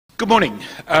Good morning.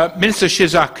 Minister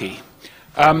Shiozaki,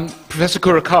 Professor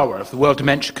Kurokawa of the World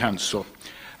Dementia Council,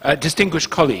 distinguished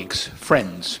colleagues,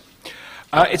 friends.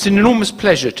 It's an enormous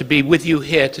pleasure to be with you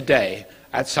here today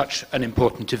at such an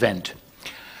important event.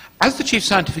 As the Chief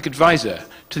Scientific Advisor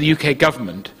to the UK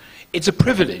Government, it's a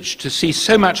privilege to see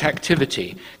so much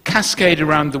activity cascade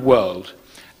around the world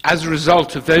as a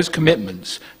result of those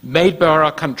commitments made by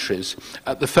our countries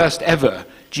at the first ever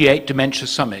G8 Dementia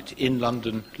Summit in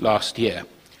London last year.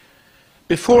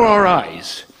 Before our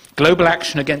eyes, global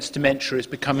action against dementia is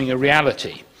becoming a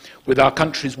reality, with our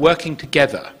countries working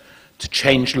together to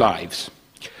change lives.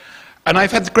 And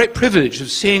I've had the great privilege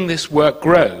of seeing this work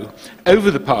grow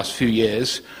over the past few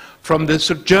years from the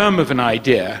sort of germ of an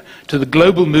idea to the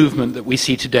global movement that we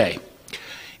see today.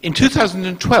 In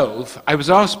 2012, I was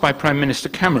asked by Prime Minister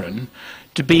Cameron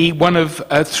to be one of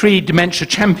 3 dementia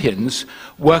champions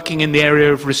working in the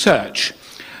area of research.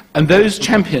 And those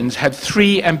champions had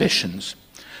 3 ambitions.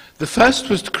 The first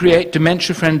was to create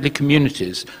dementia-friendly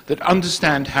communities that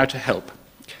understand how to help.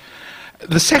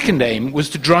 The second aim was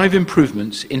to drive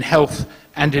improvements in health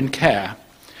and in care.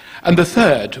 And the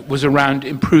third was around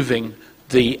improving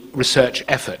the research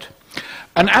effort.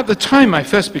 And at the time I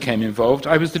first became involved,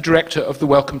 I was the director of the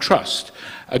Wellcome Trust,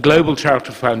 a global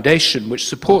charitable foundation which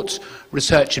supports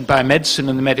research in biomedicine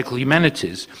and the medical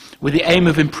humanities with the aim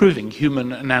of improving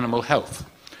human and animal health.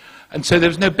 And so there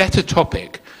was no better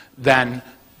topic than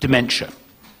dementia.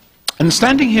 And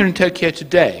standing here in Tokyo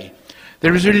today,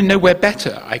 there is really nowhere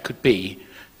better I could be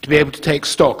to be able to take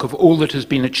stock of all that has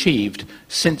been achieved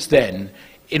since then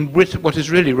in what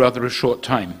is really rather a short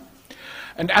time.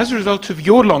 And as a result of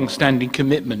your long-standing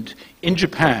commitment in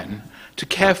Japan to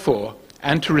care for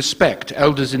and to respect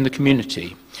elders in the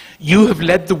community, you have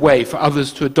led the way for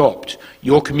others to adopt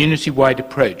your community-wide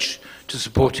approach to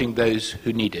supporting those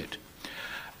who need it.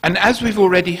 And as we've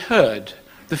already heard,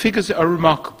 the figures are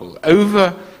remarkable.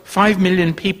 Over 5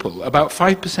 million people, about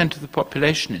 5% of the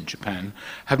population in Japan,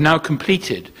 have now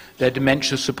completed their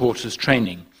dementia supporters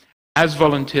training as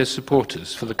volunteer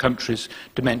supporters for the country's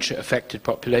dementia-affected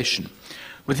population,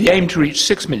 with the aim to reach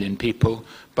 6 million people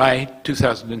by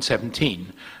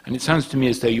 2017. And it sounds to me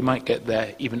as though you might get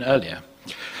there even earlier.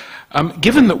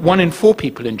 Given that 1 in 4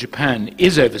 people in Japan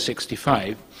is over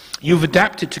 65, you've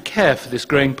adapted to care for this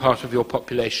growing part of your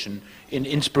population in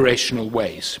inspirational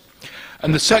ways.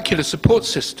 And the circular support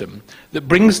system that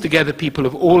brings together people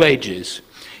of all ages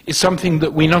is something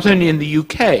that we not only in the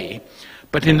UK,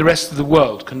 but in the rest of the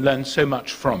world can learn so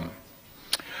much from.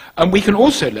 And we can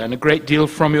also learn a great deal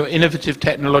from your innovative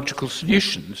technological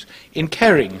solutions in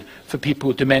caring for people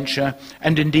with dementia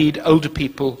and indeed older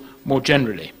people more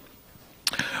generally.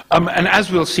 And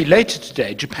as we'll see later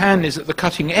today, Japan is at the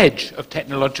cutting edge of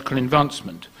technological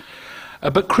advancement.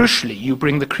 But crucially, you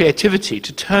bring the creativity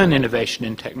to turn innovation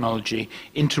in technology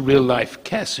into real-life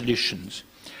care solutions.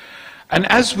 And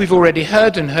as we've already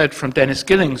heard from Dennis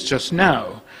Gillings just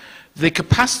now, the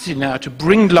capacity now to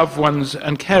bring loved ones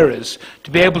and carers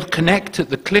to be able to connect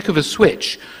at the click of a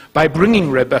switch by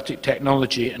bringing robotic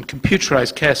technology and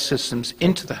computerized care systems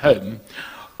into the home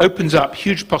opens up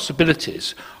huge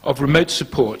possibilities of remote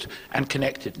support and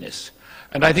connectedness.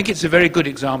 And I think it's a very good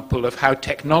example of how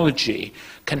technology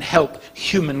can help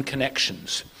human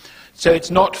connections. So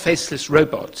it's not faceless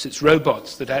robots, it's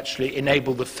robots that actually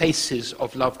enable the faces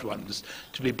of loved ones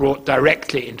to be brought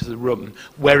directly into the room,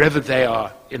 wherever they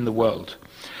are in the world.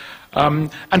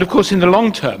 And of course, in the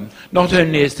long term, not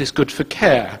only is this good for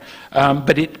care,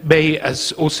 but it may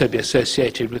also be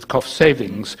associated with cost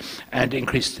savings and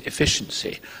increased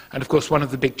efficiency. And of course, one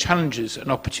of the big challenges and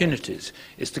opportunities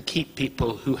is to keep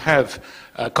people who have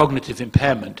cognitive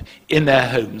impairment in their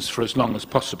homes for as long as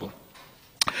possible.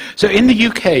 So in the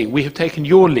UK, we have taken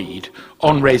your lead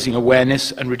on raising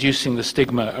awareness and reducing the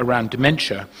stigma around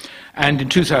dementia. And in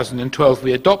 2012,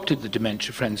 we adopted the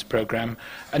Dementia Friends programme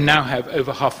and now have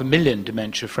over 500,000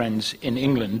 dementia friends in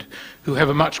England who have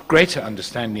a much greater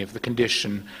understanding of the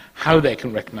condition, how they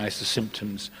can recognise the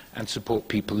symptoms and support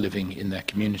people living in their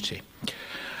community.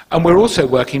 And we're also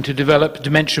working to develop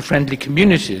dementia-friendly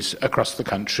communities across the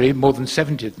country, more than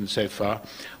 70 of them so far,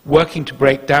 working to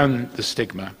break down the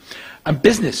stigma. And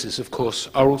businesses, of course,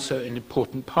 are also an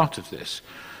important part of this.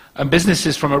 And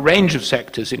businesses from a range of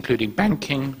sectors, including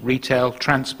banking, retail,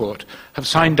 transport, have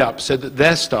signed up so that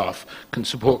their staff can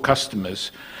support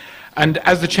customers. And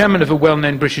as the chairman of a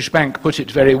well-known British bank put it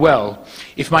very well,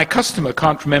 if my customer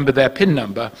can't remember their PIN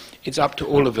number, it's up to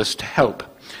all of us to help.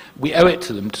 We owe it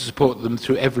to them to support them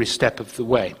through every step of the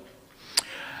way.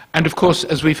 And of course,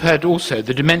 as we've heard also,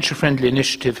 the dementia-friendly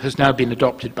initiative has now been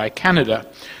adopted by Canada,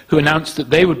 who announced that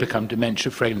they would become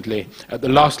dementia-friendly at the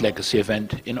last Legacy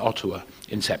event in Ottawa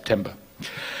in September.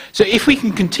 So if we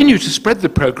can continue to spread the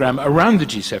programme around the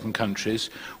G7 countries,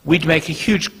 we'd make a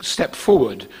huge step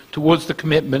forward towards the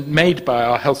commitment made by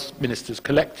our health ministers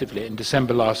collectively in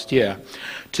December last year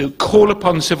to call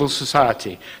upon civil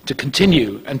society to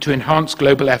continue and to enhance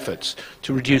global efforts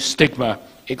to reduce stigma,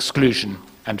 exclusion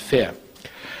and fear.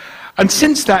 And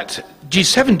since that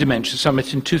G7 Dementia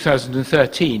Summit in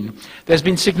 2013, there's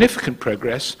been significant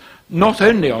progress, not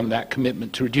only on that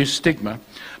commitment to reduce stigma,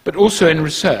 but also in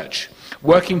research,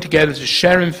 working together to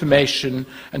share information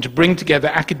and to bring together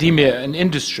academia and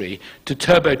industry to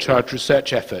turbocharge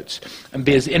research efforts and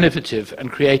be as innovative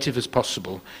and creative as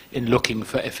possible in looking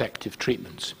for effective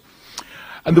treatments.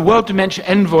 And the World Dementia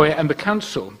Envoy and the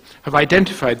Council have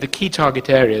identified the key target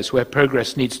areas where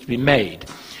progress needs to be made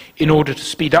in order to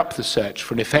speed up the search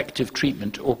for an effective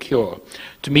treatment or cure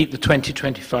to meet the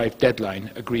 2025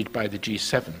 deadline agreed by the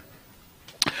G7.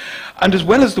 And as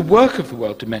well as the work of the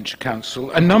World Dementia Council,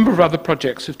 a number of other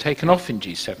projects have taken off in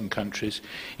G7 countries,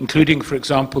 including, for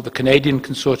example, the Canadian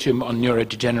Consortium on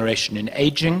Neurodegeneration in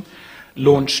Aging,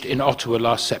 launched in Ottawa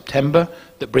last September,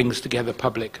 that brings together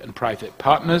public and private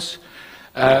partners.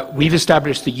 We've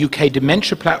established the UK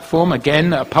Dementia Platform,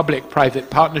 again, a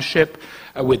public-private partnership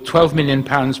with £12 million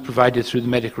provided through the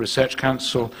Medical Research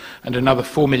Council and another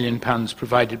 £4 million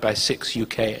provided by 6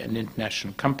 UK and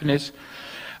international companies.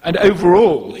 And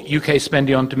overall, UK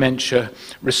spending on dementia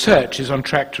research is on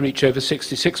track to reach over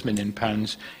 £66 million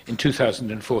in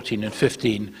 2014 and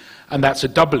 15, and that's a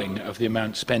doubling of the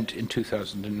amount spent in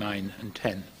 2009 and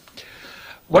 10.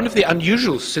 One of the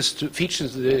unusual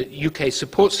features of the UK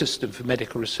support system for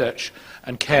medical research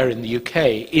and care in the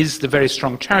UK is the very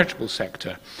strong charitable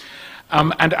sector.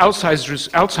 And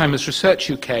Alzheimer's Research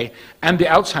UK and the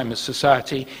Alzheimer's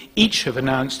Society each have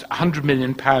announced a £100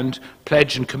 million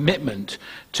pledge and commitment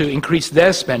to increase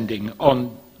their spending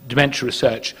on dementia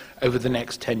research over the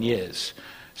next 10 years.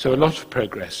 So a lot of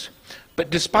progress. But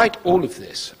despite all of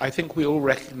this, I think we all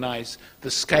recognise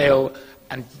the scale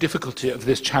and difficulty of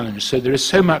this challenge, so there is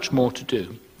so much more to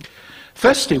do.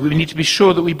 Firstly, we need to be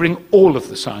sure that we bring all of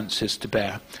the sciences to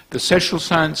bear, the social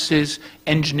sciences,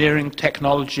 engineering,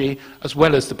 technology, as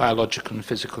well as the biological and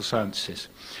physical sciences.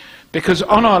 Because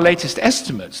on our latest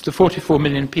estimates, the 44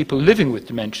 million people living with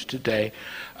dementia today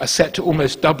are set to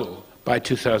almost double by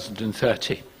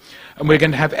 2030. And we're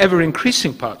going to have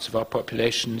ever-increasing parts of our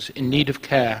populations in need of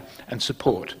care and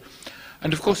support.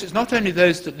 And of course, it's not only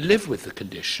those that live with the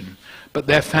condition, but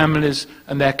their families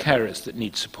and their carers that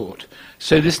need support.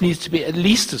 So this needs to be at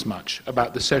least as much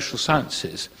about the social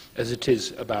sciences as it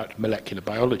is about molecular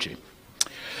biology.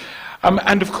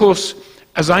 And of course,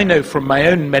 as I know from my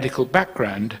own medical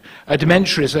background,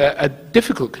 dementia is a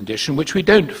difficult condition which we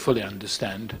don't fully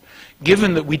understand.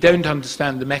 Given that we don't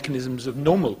understand the mechanisms of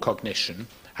normal cognition,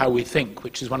 how we think,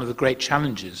 which is one of the great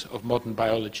challenges of modern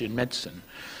biology and medicine,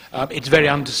 it's very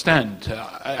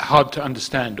hard to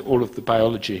understand all of the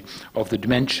biology of the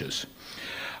dementias.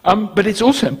 But it's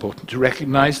also important to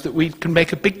recognise that we can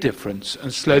make a big difference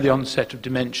and slow the onset of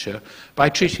dementia by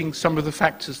treating some of the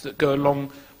factors that go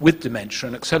along with dementia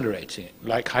and accelerating it,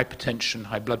 like hypertension,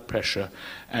 high blood pressure,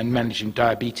 and managing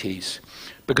diabetes.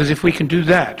 Because if we can do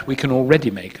that, we can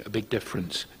already make a big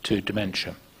difference to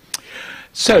dementia.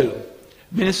 So,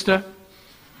 Minister,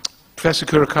 Professor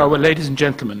Kurokawa, ladies and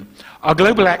gentlemen, our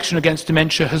global action against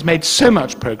dementia has made so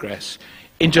much progress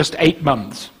in just 8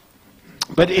 months.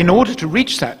 But in order to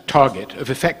reach that target of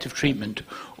effective treatment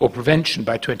or prevention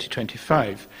by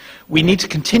 2025, we need to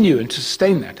continue and to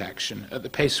sustain that action at the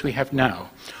pace we have now,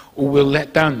 or we'll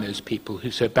let down those people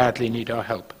who so badly need our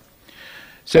help.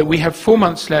 So we have 4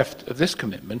 months left of this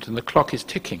commitment, and the clock is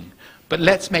ticking. But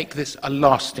let's make this a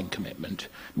lasting commitment,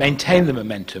 maintain the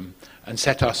momentum, and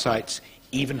set our sights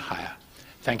even higher.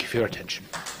 Thank you for your attention.